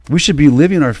We should be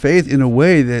living our faith in a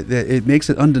way that it makes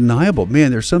it undeniable.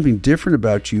 Man, there's something different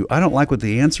about you. I don't like what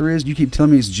the answer is. You keep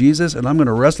telling me it's Jesus, and I'm going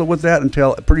to wrestle with that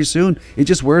until pretty soon it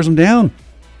just wears them down.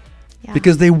 Yeah.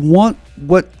 Because they want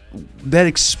that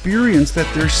experience that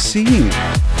they're seeing.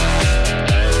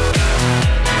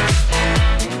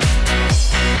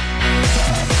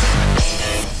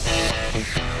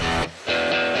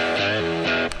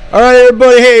 All right,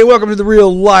 everybody. Hey, welcome to the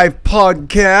Real Life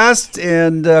Podcast.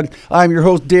 And I'm your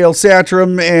host, Dale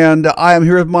Satram, and I am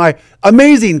here with my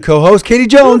amazing co-host, Katie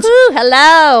Jones. Woo-hoo,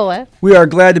 hello. We are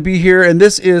glad to be here, and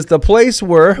this is the place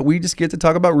where we just get to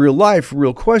talk about real life,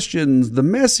 real questions, the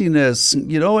messiness,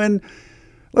 and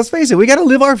let's face it, we got to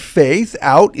live our faith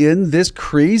out in this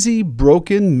crazy,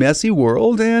 broken, messy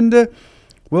world, and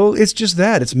well, it's just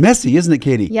that. It's messy, isn't it,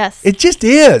 Katie? Yes. It just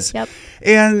is. Yep.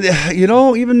 And,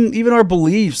 even our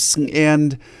beliefs,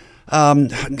 and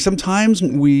sometimes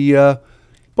we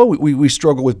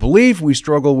struggle with belief. We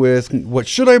struggle with what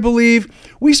should I believe?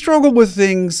 We struggle with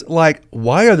things like,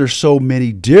 why are there so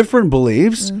many different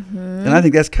beliefs? Mm-hmm. And I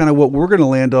think that's kind of what we're going to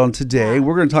land on today.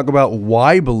 We're going to talk about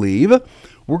why believe.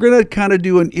 We're going to kind of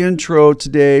do an intro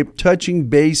today, touching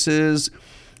bases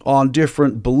on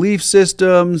different belief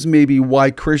systems, maybe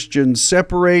why Christians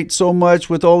separate so much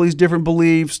with all these different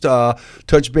beliefs,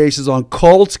 touch bases on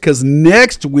cults, because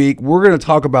next week we're going to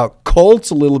talk about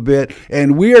cults a little bit,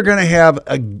 and we are going to have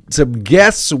some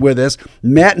guests with us,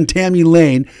 Matt and Tammy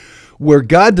Lane, where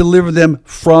God delivered them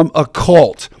from a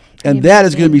cult. And that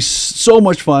is going to be so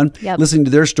much fun, listening to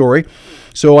their story.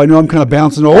 So I know I'm kind of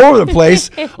bouncing all over the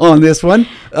place on this one.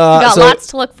 Got lots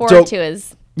to look forward to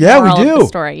as yeah, we do. The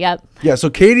story. Yep. Yeah, so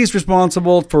Katie's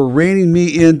responsible for reining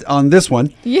me in on this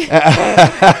one.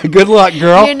 Yeah. Good luck,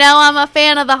 girl. You know I'm a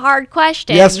fan of the hard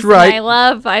questions. That's right.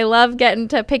 I love getting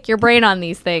to pick your brain on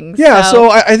these things. Yeah,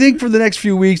 so I think for the next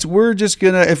few weeks, we're just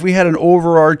going to, if we had an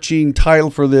overarching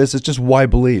title for this, it's just why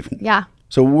believe. Yeah.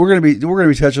 So we're gonna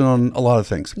be touching on a lot of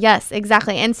things. Yes,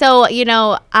 exactly. And so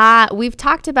we've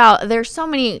talked about there's so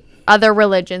many other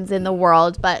religions in the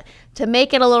world, but to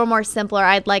make it a little more simpler,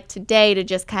 I'd like today to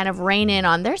just kind of rein in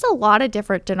on there's a lot of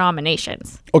different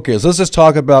denominations. Okay, so let's just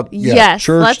talk about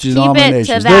church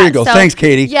denominations. There you go. So, thanks,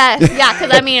 Katie. Yes, yeah,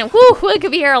 because I mean, we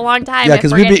could be here a long time. Yeah,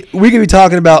 because we could be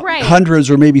talking about hundreds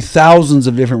or maybe thousands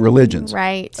of different religions.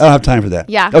 Right. I don't have time for that.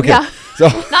 Yeah. Okay. Yeah. So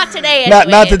not today.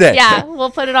 Not today. Yeah,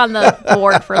 we'll put it on the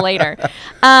board for later.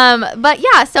 But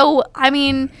yeah, so I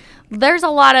mean, there's a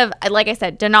lot of, like I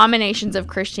said, denominations of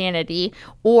Christianity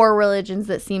or religions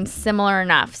that seem similar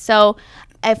enough. So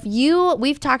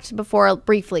we've talked before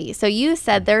briefly. So you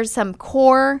said there's some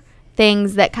core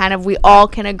things that kind of we all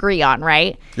can agree on,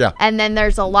 right? Yeah. And then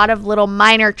there's a lot of little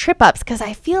minor trip ups, because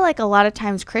I feel like a lot of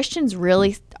times Christians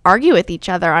really argue with each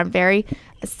other on very,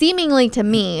 seemingly to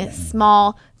me,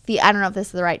 small, I don't know if this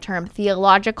is the right term,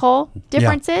 theological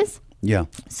differences. Yeah.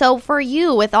 So for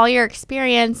you, with all your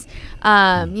experience,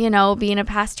 being a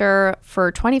pastor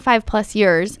for 25 plus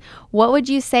years, what would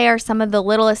you say are some of the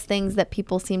littlest things that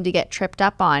people seem to get tripped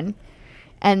up on?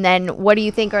 And then what do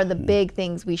you think are the big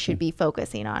things we should be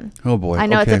focusing on? Oh, boy. I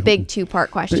know it's a big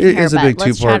two-part question It here, is a but big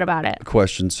let's two-part chat about it.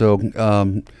 question. So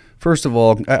first of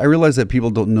all, I realize that people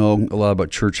don't know a lot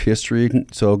about church history.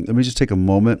 So let me just take a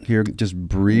moment here, just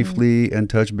briefly, and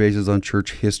touch bases on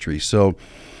church history. So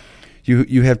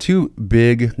you have two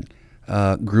big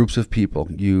groups of people.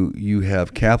 You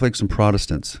have Catholics and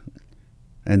Protestants.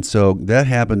 And so that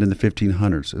happened in the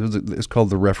 1500s. It's called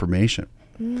the Reformation.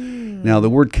 Now, the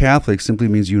word Catholic simply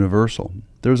means universal.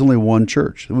 There was only one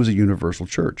church. It was a universal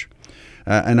church.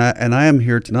 And I am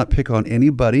here to not pick on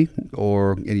anybody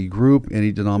or any group,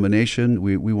 any denomination.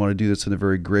 We want to do this in a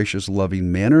very gracious,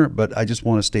 loving manner, but I just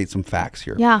want to state some facts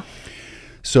here. Yeah.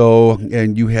 So,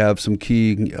 and you have some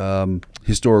key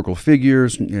historical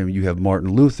figures. You have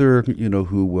Martin Luther,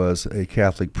 who was a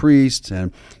Catholic priest,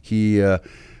 and he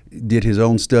did his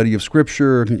own study of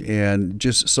Scripture and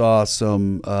just saw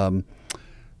some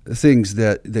things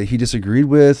that he disagreed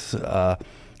with.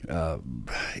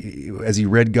 As he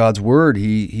read God's Word,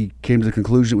 he came to the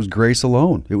conclusion it was grace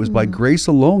alone. It was by grace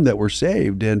alone that we're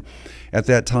saved. And at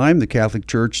that time, the Catholic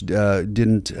Church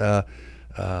didn't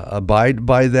abide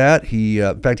by that.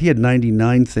 In fact, he had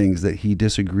 99 things that he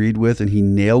disagreed with, and he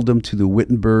nailed them to the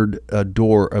Wittenberg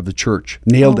door of the church.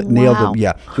 Nailed them.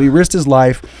 Yeah. So he risked his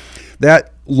life.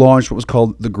 That launched what was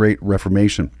called the Great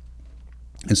Reformation.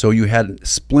 And so you had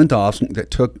splint-offs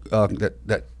that took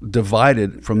that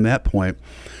divided from that point.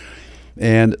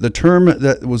 And the term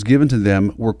that was given to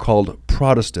them were called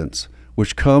Protestants,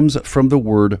 which comes from the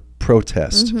word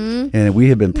protest. And we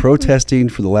have been protesting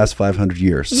for the last 500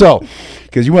 years. So,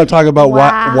 because you want to talk about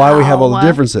why we have all the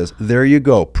differences. There you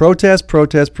go. Protest,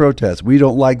 protest, protest. We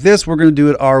don't like this. We're going to do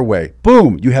it our way.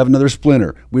 Boom. You have another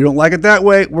splinter. We don't like it that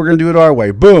way. We're going to do it our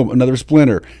way. Boom. Another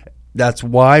splinter. That's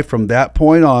why from that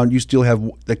point on, you still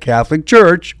have the Catholic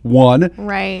Church, one.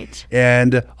 Right.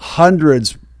 And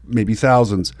hundreds, maybe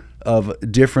thousands of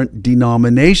different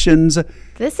denominations.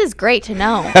 This is great to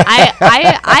know.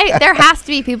 I there has to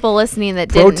be people listening that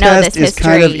didn't know this history. Protest is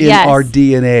kind of in our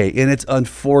DNA, and it's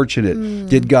unfortunate.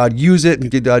 Did God use it?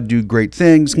 Did God do great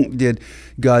things? Did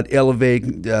God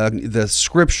elevate the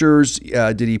scriptures?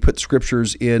 Did he put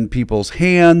scriptures in people's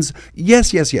hands?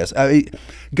 Yes, yes, yes.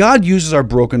 God uses our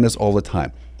brokenness all the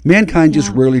time. Mankind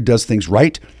just rarely does things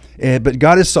right, but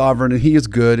God is sovereign, and he is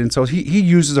good, and so he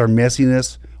uses our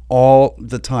messiness all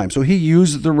the time. So he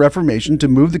used the Reformation to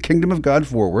move the kingdom of God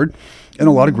forward, and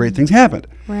a lot of great things happened.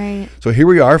 Right. So here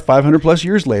we are 500 plus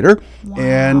years later,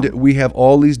 and we have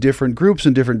all these different groups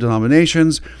and different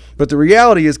denominations. But the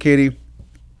reality is, Katie,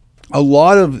 a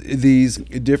lot of these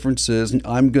differences,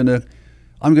 I'm gonna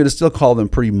still call them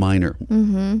pretty minor.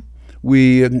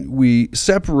 We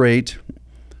separate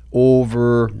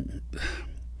over,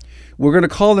 we're going to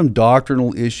call them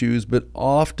doctrinal issues, but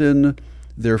often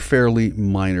they're fairly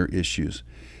minor issues.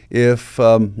 If,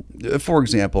 for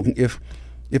example,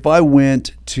 if I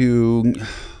went to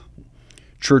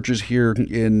churches here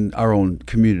in our own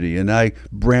community and I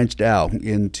branched out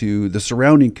into the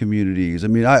surrounding communities, I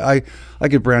mean, I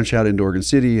could branch out into Oregon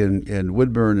City and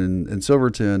Woodburn and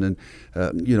Silverton and,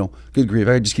 good grief,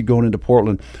 I could just keep going into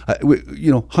Portland,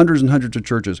 hundreds and hundreds of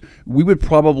churches. We would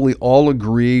probably all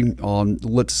agree on,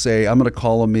 let's say, I'm going to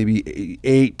call them maybe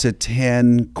 8 to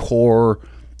 10 core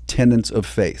tenets of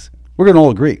faith. We're going to all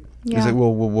agree. Yeah. You say,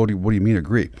 well, what do you mean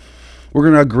agree? We're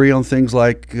going to agree on things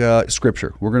like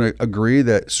Scripture. We're going to agree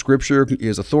that Scripture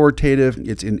is authoritative,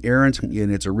 it's inerrant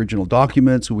in its original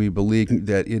documents. We believe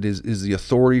that it is the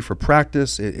authority for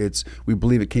practice. We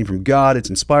believe it came from God. It's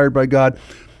inspired by God.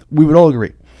 We would all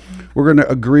agree. We're going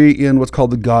to agree in what's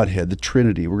called the Godhead, the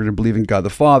Trinity. We're going to believe in God the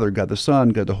Father, God the Son,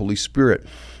 God the Holy Spirit.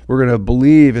 We're going to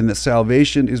believe in that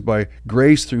salvation is by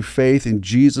grace through faith in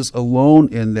Jesus alone,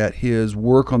 and that his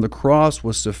work on the cross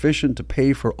was sufficient to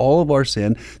pay for all of our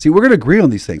sin. See, we're going to agree on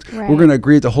these things. Right. We're going to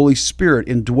agree that the Holy Spirit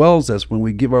indwells us when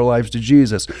we give our lives to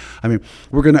Jesus. I mean,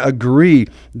 we're going to agree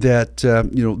that,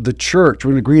 the church,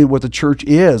 we're going to agree on what the church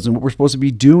is and what we're supposed to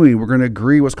be doing. We're going to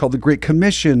agree what's called the Great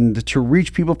Commission to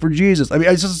reach people for Jesus. I mean,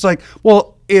 it's just like,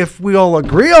 well, if we all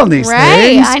agree on these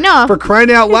things, I know. For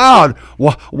crying out loud,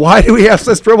 why do we have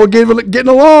such trouble getting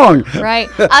along? Right.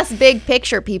 Us big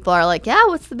picture people are like, yeah,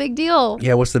 what's the big deal?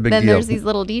 Yeah, what's the big deal? Then there's these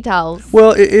little details.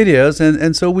 Well, it is,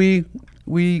 and so we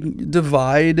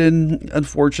divide, and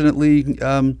unfortunately,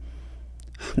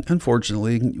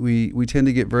 we tend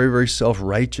to get very, very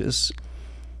self-righteous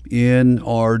in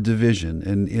our division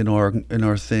and in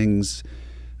our things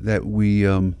that we.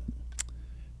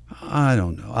 I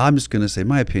don't know. I'm just going to say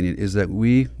my opinion is that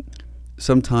we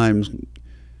sometimes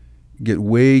get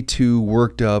way too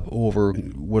worked up over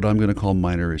what I'm going to call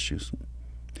minor issues.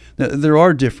 Now, there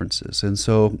are differences, and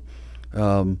so,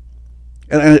 and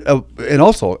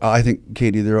also, I think,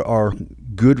 Katie, there are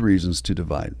good reasons to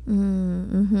divide.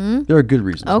 Mm-hmm. There are good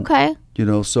reasons. Okay.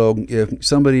 So if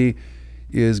somebody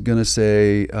is going to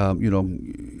say, I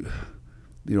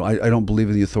don't believe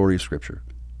in the authority of Scripture.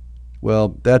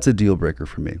 Well, that's a deal breaker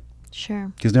for me.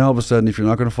 Sure. Because now all of a sudden, if you're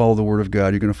not going to follow the Word of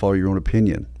God, you're going to follow your own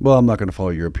opinion. Well, I'm not going to follow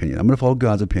your opinion. I'm going to follow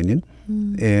God's opinion.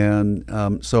 And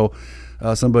so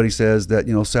somebody says that,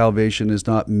 salvation is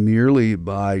not merely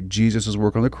by Jesus'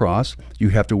 work on the cross. You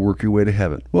have to work your way to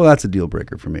heaven. Well, that's a deal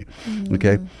breaker for me.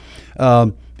 Okay?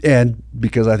 And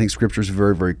because I think Scripture is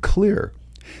very, very clear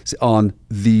on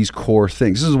these core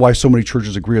things. This is why so many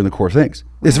churches agree on the core things.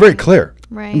 It's very clear.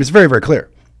 Right. I mean, it's very, very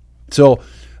clear. So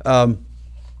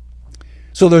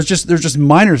there's just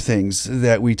minor things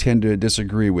that we tend to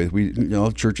disagree with.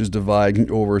 Churches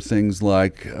divide over things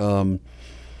like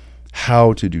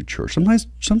how to do church.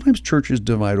 Sometimes churches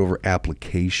divide over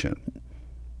application.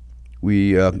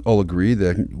 We all agree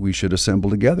that we should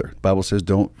assemble together. The Bible says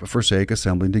don't forsake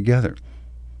assembling together.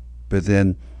 But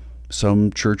then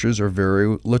some churches are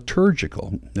very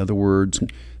liturgical. In other words,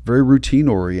 very routine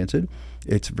oriented.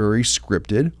 It's very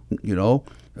scripted,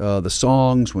 the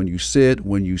songs, when you sit,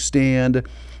 when you stand,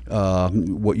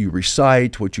 what you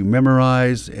recite, what you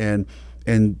memorize, and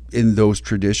in those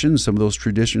traditions, some of those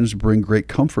traditions bring great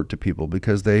comfort to people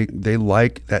because they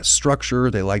like that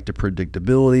structure, they like the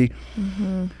predictability,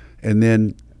 and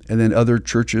then other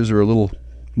churches are a little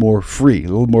more free, a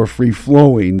little more free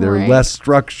flowing. They're Right. less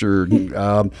structured.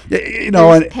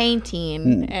 There's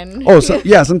painting and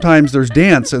sometimes there's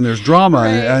dance and there's drama, Right,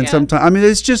 and yeah. sometimes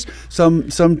it's just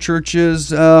some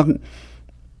churches.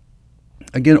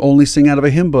 Again, only sing out of a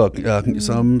hymn book.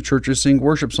 Some churches sing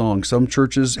worship songs. Some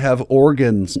churches have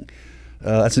organs.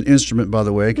 That's an instrument, by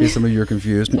the way, in case some of you are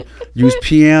confused. Use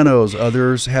pianos.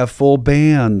 Others have full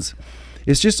bands.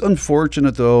 It's just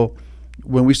unfortunate, though,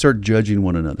 when we start judging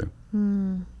one another.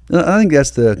 I think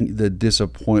that's the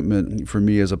disappointment for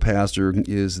me as a pastor,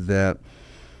 is that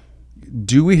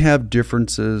do we have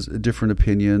different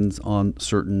opinions on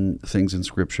certain things in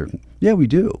Scripture? Yeah, we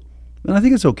do. And I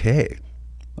think it's okay.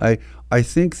 I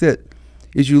think that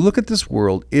as you look at this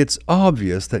world, it's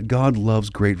obvious that God loves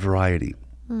great variety.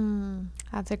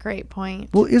 That's a great point.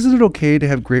 Well, isn't it okay to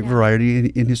have great variety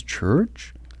in His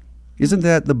church? Isn't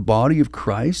that the body of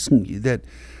Christ? That,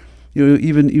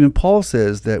 even Paul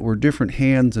says that we're different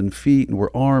hands and feet, and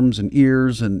we're arms and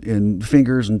ears and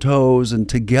fingers and toes, and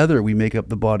together we make up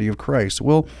the body of Christ.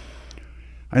 Well,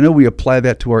 I know we apply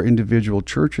that to our individual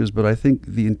churches, but I think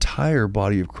the entire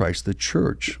body of Christ, the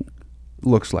church,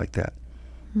 looks like that.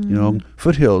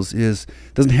 Foothills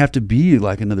doesn't have to be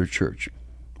like another church.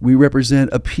 We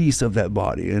represent a piece of that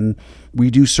body, and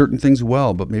we do certain things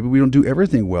well, but maybe we don't do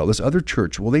everything well. This other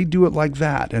church, well, they do it like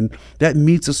that, and that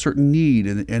meets a certain need,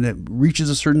 and it reaches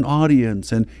a certain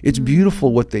audience, and it's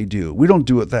beautiful what they do. We don't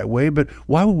do it that way, but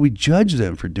why would we judge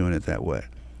them for doing it that way?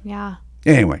 Yeah.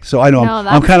 Anyway, so I know No,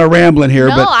 I'm kind of rambling here,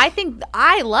 No, but I think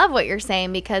I love what you're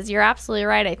saying, because you're absolutely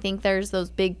right. I think there's those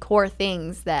big core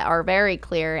things that are very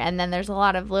clear, and then there's a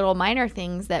lot of little minor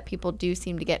things that people do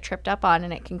seem to get tripped up on,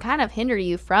 and it can kind of hinder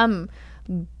you from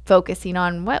focusing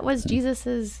on what was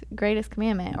Jesus's greatest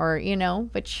commandment, or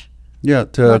which to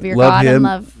love your love God Him, and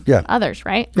love others,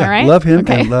 right? Yeah, All right, love Him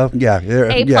okay. and love,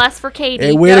 A plus for Katie.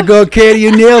 Hey, way to go, Katie!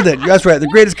 You nailed it. That's right. The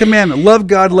greatest commandment: love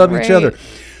God, love each other.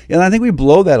 And I think we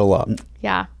blow that a lot.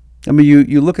 Yeah. I mean,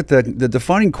 you look at the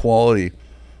defining quality,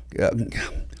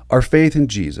 our faith in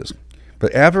Jesus.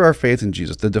 But after our faith in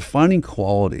Jesus, the defining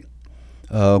quality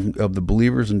of the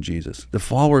believers in Jesus, the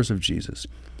followers of Jesus,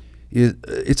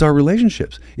 it's our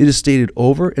relationships. It is stated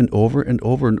over and over and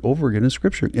over and over again in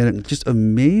Scripture, and it just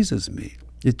amazes me.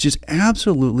 It just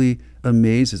absolutely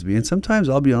amazes me. And sometimes,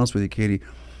 I'll be honest with you, Katie,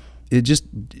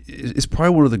 it's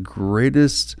probably one of the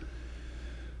greatest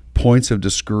points of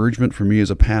discouragement for me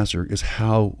as a pastor is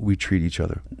how we treat each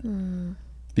other.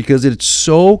 Because it's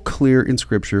so clear in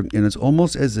Scripture, and it's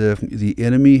almost as if the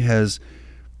enemy has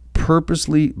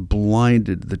purposely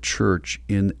blinded the church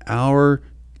in our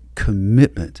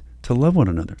commitment to love one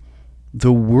another.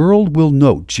 The world will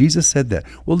know. Jesus said that.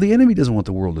 Well, the enemy doesn't want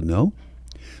the world to know.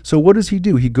 So what does he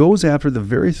do? He goes after the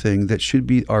very thing that should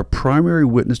be our primary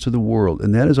witness to the world,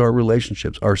 and that is our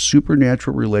relationships, our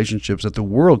supernatural relationships that the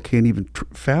world can't even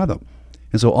fathom.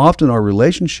 And so often our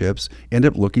relationships end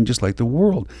up looking just like the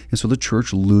world. And so the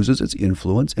church loses its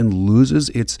influence and loses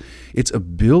its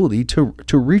ability to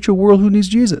reach a world who needs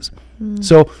Jesus.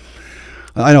 So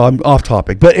I know I'm off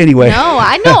topic, but anyway. No,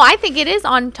 I think it is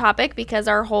on topic, because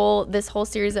this whole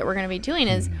series that we're going to be doing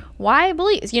is why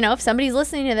believe. If somebody's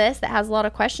listening to this that has a lot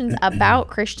of questions about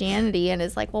Christianity and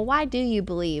is like, well, why do you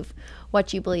believe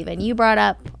what you believe? And you brought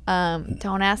up,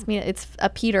 don't ask me, it's a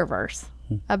Peter verse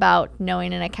about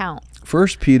knowing an account. 1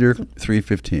 Peter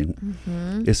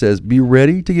 3:15. It says, "Be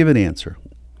ready to give an answer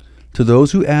to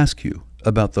those who ask you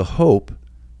about the hope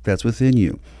that's within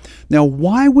you." Now,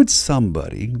 why would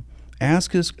somebody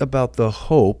ask us about the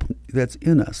hope that's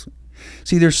in us?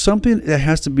 See, there's something that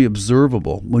has to be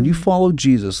observable. When you follow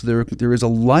Jesus, there is a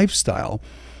lifestyle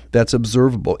that's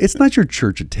observable. It's not your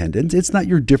church attendance. It's not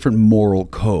your different moral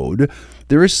code.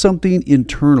 There is something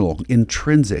internal,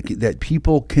 intrinsic, that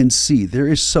people can see. There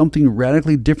is something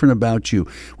radically different about you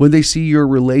when they see your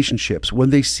relationships,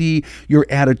 when they see your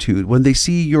attitude, when they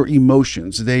see your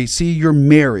emotions, they see your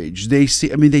marriage. They see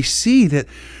that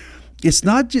it's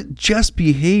not just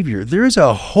behavior. There is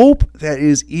a hope that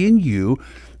is in you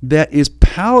that is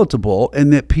palatable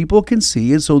and that people can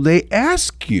see, and so they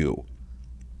ask you.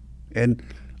 And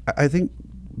I think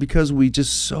because we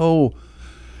just so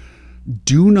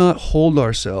do not hold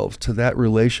ourselves to that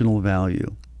relational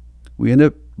value, we end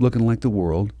up looking like the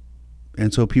world,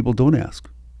 and so people don't ask.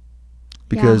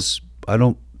 Because I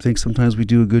don't think sometimes we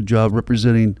do a good job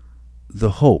representing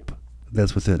the hope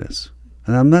that's within us.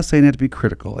 And I'm not saying that to be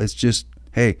critical. It's just,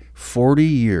 hey, 40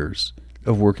 years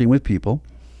of working with people.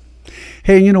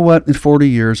 Hey, you know what? In 40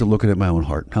 years of looking at my own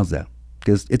heart. How's that?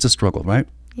 Because it's a struggle, right?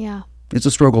 Yeah. It's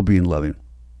a struggle being loving.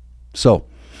 So.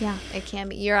 Yeah, it can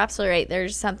be. You're absolutely right.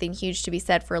 There's something huge to be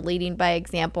said for leading by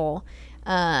example.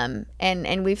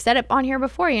 And we've said it on here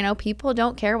before, people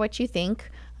don't care what you think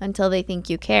until they think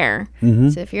you care.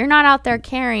 So if you're not out there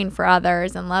caring for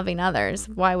others and loving others,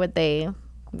 why would they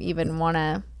even want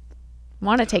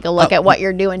to take a look at what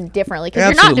you're doing differently?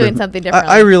 Because you're not doing something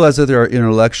differently. I realize that there are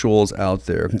intellectuals out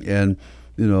there, and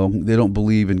they don't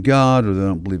believe in God, or they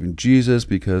don't believe in Jesus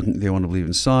because they want to believe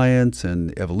in science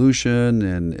and evolution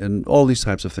and all these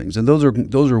types of things. And those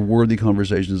are worthy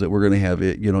conversations that we're going to have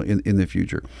in the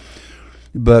future.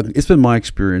 But it's been my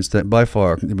experience that by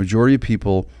far the majority of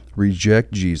people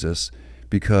reject Jesus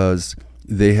because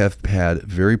they have had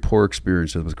very poor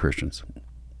experiences with Christians.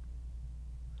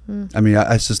 I mean,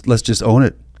 let's just own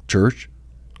it, church.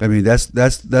 I mean, that's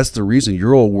the reason.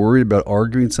 You're all worried about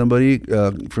arguing somebody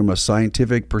from a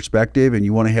scientific perspective, and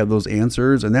you want to have those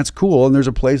answers, and that's cool. And there's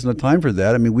a place and a time for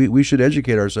that. I mean, we should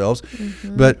educate ourselves,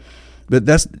 but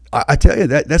I tell you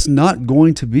that's not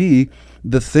going to be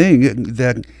the thing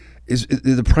that is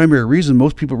the primary reason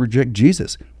most people reject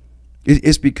Jesus.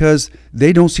 It's because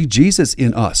they don't see Jesus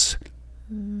in us.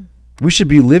 We should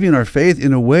be living our faith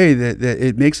in a way that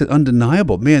it makes it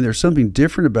undeniable. Man, there's something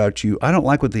different about you. I don't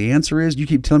like what the answer is. You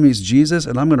keep telling me it's Jesus,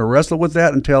 and I'm going to wrestle with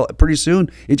that until pretty soon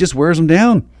it just wears them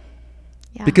down.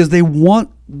 Yeah. Because they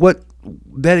want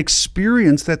that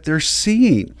experience that they're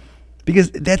seeing,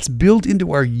 because that's built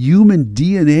into our human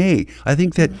DNA. I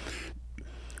think that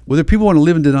whether people want to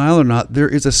live in denial or not, there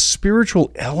is a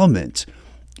spiritual element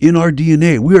in our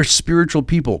DNA. We are spiritual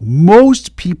people.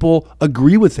 Most people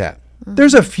agree with that.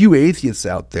 There's a few atheists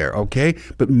out there, okay?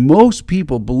 But most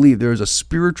people believe there is a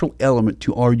spiritual element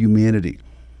to our humanity.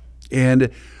 And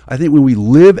I think when we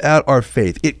live out our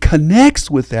faith, it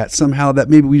connects with that somehow that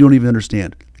maybe we don't even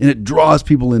understand. And it draws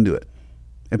people into it.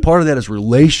 And part of that is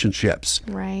relationships.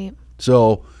 Right.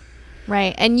 So...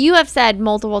 Right. And you have said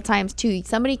multiple times, too,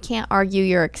 somebody can't argue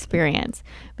your experience,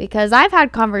 because I've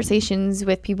had conversations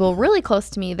with people really close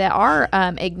to me that are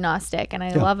agnostic, and I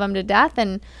love them to death.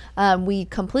 And we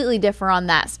completely differ on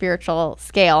that spiritual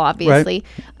scale, obviously.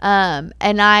 Right.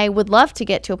 And I would love to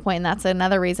get to a point, and that's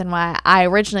another reason why I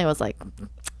originally was like,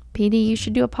 PD, you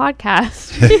should do a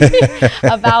podcast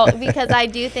because I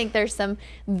do think there's some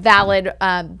valid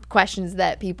questions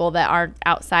that people that aren't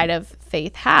outside of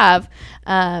faith have.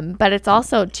 But it's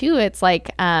also, too, it's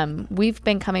like we've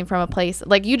been coming from a place,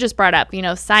 like you just brought up,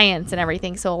 science and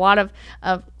everything. So a lot of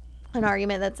an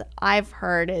argument that I've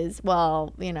heard is,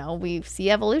 well, we see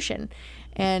evolution.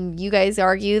 And you guys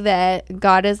argue that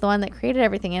God is the one that created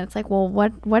everything. And it's like, well,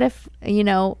 what if, you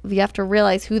have to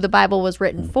realize who the Bible was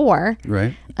written for.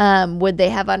 Right. Would they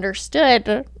have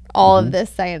understood all of this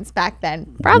science back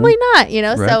then? Probably not,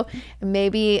 Right. So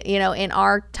maybe, in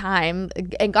our time,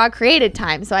 and God created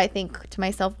time. So I think to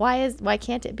myself, why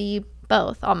can't it be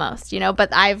both almost, But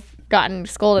I've gotten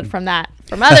scolded from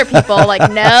other people.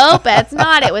 Like, nope, that's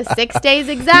not. It was 6 days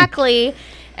exactly.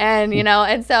 And,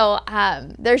 and so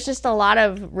there's just a lot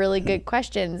of really good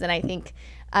questions. And I think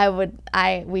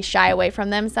we shy away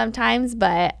from them sometimes,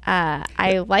 but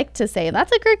I like to say,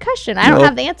 that's a great question. I don't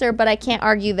have the answer, but I can't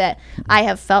argue that I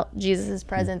have felt Jesus'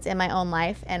 presence in my own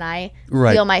life. And I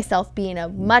feel myself being a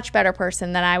much better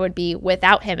person than I would be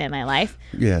without him in my life.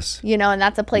 Yes. And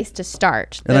that's a place to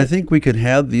start. And I think we could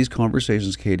have these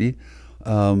conversations, Katie,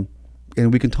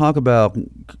 and we can talk about,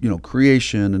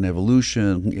 creation and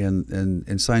evolution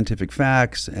and scientific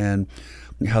facts and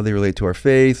how they relate to our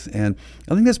faith. And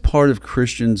I think that's part of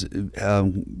Christians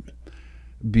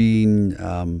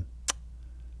being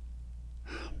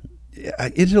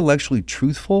intellectually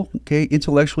truthful,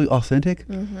 intellectually authentic.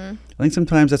 I think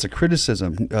sometimes that's a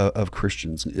criticism of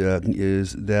Christians,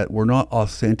 is that we're not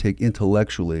authentic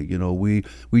intellectually.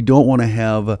 We don't want to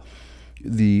have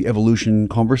the evolution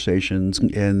conversations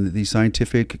and the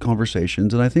scientific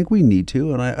conversations, and I think we need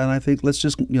to. And I think let's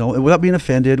just, without being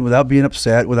offended, without being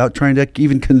upset, without trying to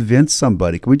even convince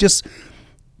somebody, can we just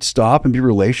stop and be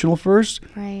relational first?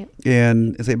 Right.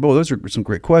 And say, those are some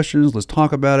great questions. Let's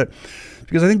talk about it,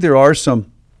 because I think there are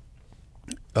some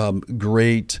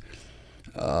great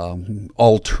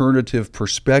alternative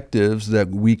perspectives that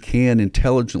we can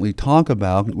intelligently talk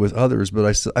about with others. But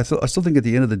I still think at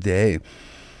the end of the day,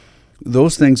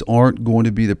 those things aren't going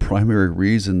to be the primary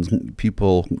reasons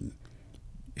people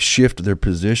shift their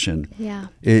position. Yeah.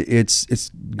 It's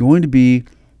going to be,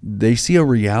 they see a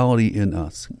reality in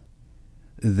us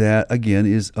that, again,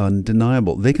 is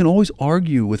undeniable. They can always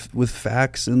argue with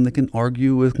facts, and they can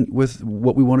argue with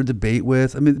what we want to debate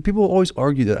with. I mean, people always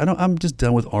argue that. I'm just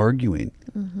done with arguing.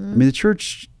 I mean, the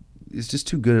church is just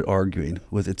too good at arguing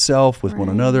with itself, with one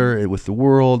another, with the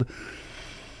world.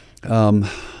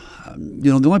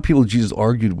 The only people Jesus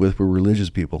argued with were religious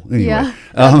people. Anyway. Yeah.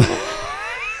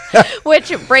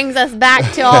 Which brings us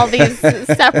back to all these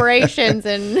separations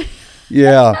and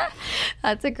Yeah.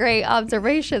 that's a great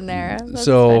observation there. That's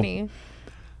So, funny.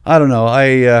 I don't know.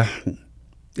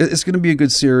 It's going to be a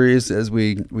good series as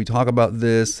we talk about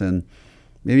this, and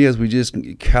maybe as we just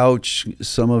couch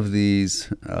some of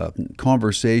these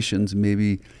conversations.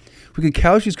 Maybe we could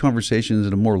couch these conversations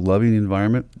in a more loving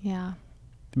environment. Yeah.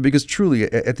 Because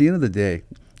truly, at the end of the day,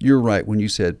 you're right when you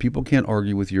said people can't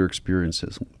argue with your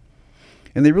experiences,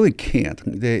 and they really can't.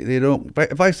 They don't.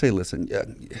 If I say, listen,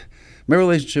 my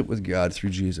relationship with God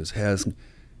through Jesus has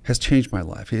changed my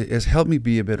life. It has helped me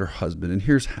be a better husband, and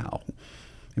here's how.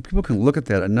 And people can look at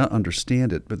that and not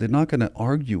understand it, but they're not going to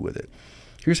argue with it.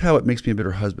 Here's how it makes me a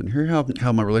better husband. Here's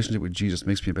how my relationship with Jesus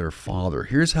makes me a better father.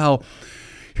 Here's how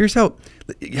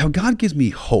God gives me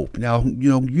hope. Now,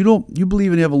 you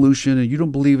believe in evolution and you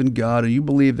don't believe in God, and you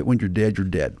believe that when you're dead, you're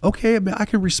dead. Okay, I mean, I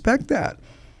can respect that.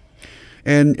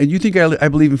 And you think I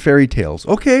believe in fairy tales.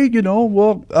 Okay,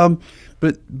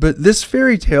 but this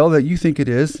fairy tale that you think it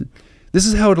is, this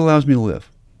is how it allows me to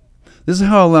live. This is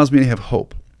how it allows me to have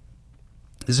hope.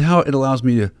 This is how it allows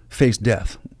me to face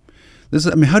death.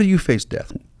 How do you face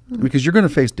death? Because you're going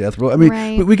to face death. I mean,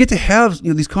 Right. we get to have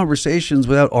these conversations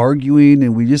without arguing,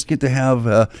 and we just get to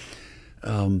have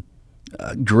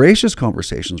gracious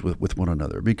conversations with one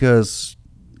another. Because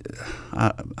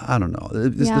I don't know,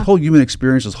 the whole human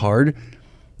experience is hard.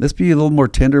 Let's be a little more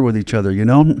tender with each other.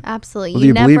 Absolutely. Whether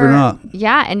you believe it or not.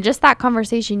 Yeah, and just that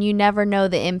conversation, you never know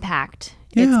the impact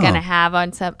it's going to have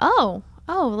on some.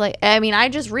 I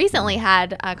just recently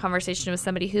had a conversation with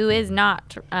somebody who is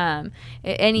not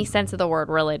any sense of the word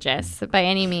religious by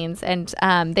any means. And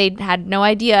they had no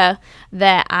idea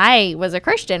that I was a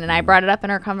Christian. And I brought it up in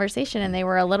our conversation, and they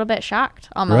were a little bit shocked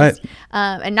almost. Right.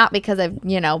 And not because I've,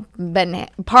 been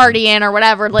partying or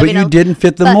whatever. But you didn't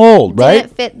fit the mold, right?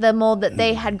 Didn't fit the mold that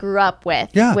they had grew up with.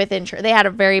 Yeah. Within church. They had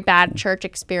a very bad church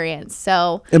experience.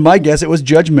 So. In my guess, it was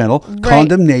judgmental,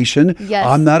 condemnation. Yes.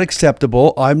 I'm not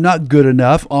acceptable. I'm not good enough.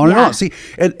 On and Yeah. on. See,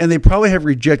 and they probably have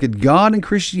rejected God and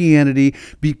Christianity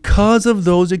because of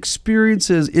those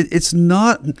experiences. It's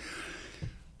not.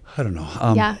 I don't know.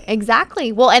 Yeah,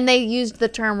 exactly. Well, and they used the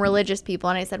term religious people,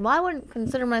 and I said, well, I wouldn't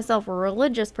consider myself a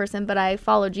religious person, but I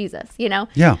follow Jesus.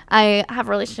 Yeah. I have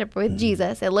a relationship with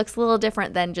Jesus. It looks a little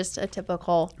different than just a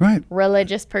typical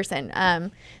religious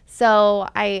person. So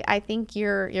I think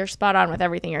you're spot on with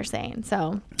everything you're saying.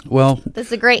 So this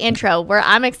is a great intro. Where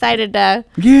I'm excited to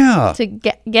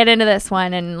get into this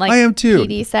one, and like I am too.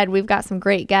 PD said, we've got some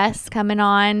great guests coming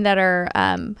on that are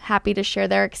happy to share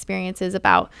their experiences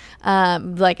about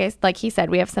like he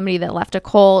said, we have somebody that left a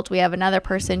cult. We have another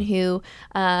person who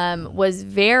was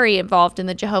very involved in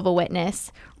the Jehovah's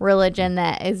Witness religion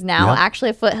that is now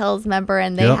actually a Foothills member,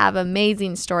 and they have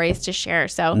amazing stories to share.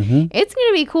 So it's going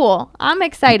to be cool. I'm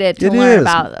excited to learn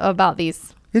about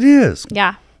these. It is.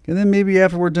 Yeah. And then maybe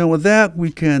after we're done with that,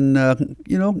 we can, spend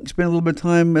a little bit of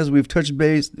time as we've touched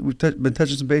base. We've been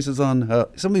touching some bases on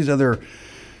some of these other.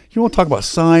 We'll talk about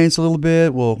science a little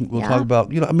bit. We'll talk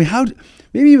about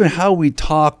how we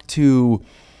talk to.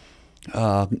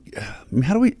 How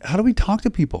do we talk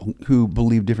to people who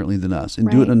believe differently than us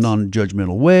and do it in a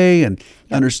non-judgmental way and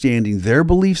understanding their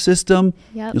belief system?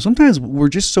 Yep. Sometimes we're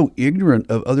just so ignorant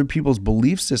of other people's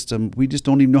belief system, we just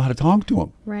don't even know how to talk to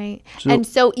them. Right. And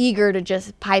so eager to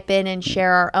just pipe in and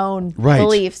share our own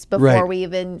beliefs before we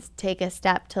even take a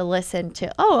step to listen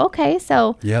to, okay,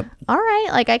 so all right,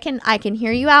 like I can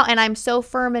hear you out, and I'm so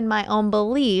firm in my own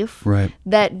belief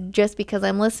that just because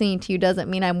I'm listening to you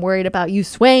doesn't mean I'm worried about you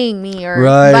swaying me or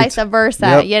vice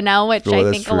versa, which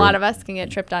I think a lot of us can get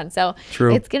tripped on. So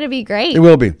it's going to be great. It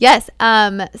will be. Yes.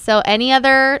 So any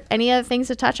other things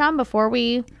to touch on before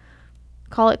we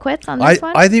call it quits on this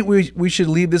one? I think we should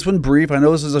leave this one brief. I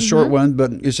know this is a short one,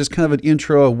 but it's just kind of an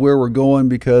intro of where we're going,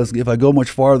 because if I go much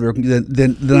farther,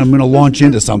 then I'm going to launch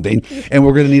into something, and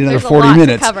we're going to need another 40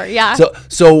 minutes. To cover,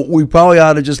 So we probably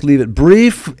ought to just leave it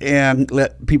brief and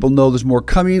let people know there's more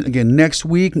coming. Again, next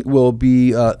week will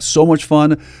be so much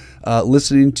fun.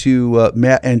 Listening to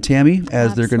Matt and Tammy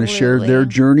as they're going to share their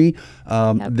journey.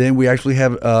 Then we actually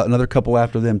have another couple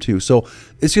after them too. So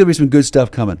it's going to be some good stuff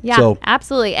coming. Yeah,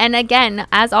 absolutely. And again,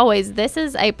 as always, this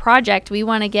is a project. We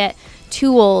want to get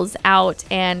tools out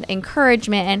and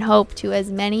encouragement and hope to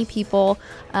as many people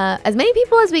as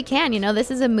we can.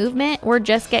 This is a movement. We're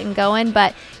just getting going,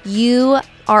 but you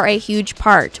are a huge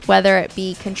part, whether it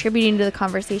be contributing to the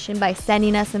conversation by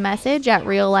sending us a message at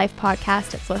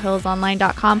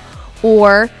reallifepodcast@foothillsonline.com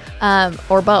or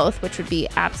or both, which would be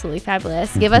absolutely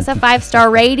fabulous. Give us a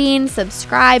 5-star rating,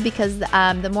 subscribe, because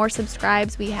the more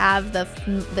subscribes we have,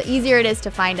 the easier it is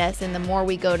to find us, and the more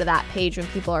we go to that page when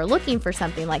people are looking for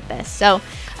something like this. So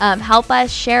help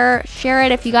us share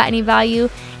it if you got any value,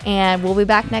 and we'll be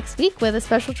back next week with a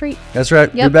special treat. That's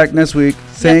right. We're back next week.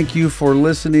 Thank you for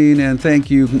listening, and thank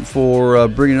you for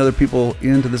bringing other people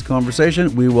into this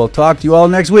conversation. We will talk to you all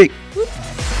next week.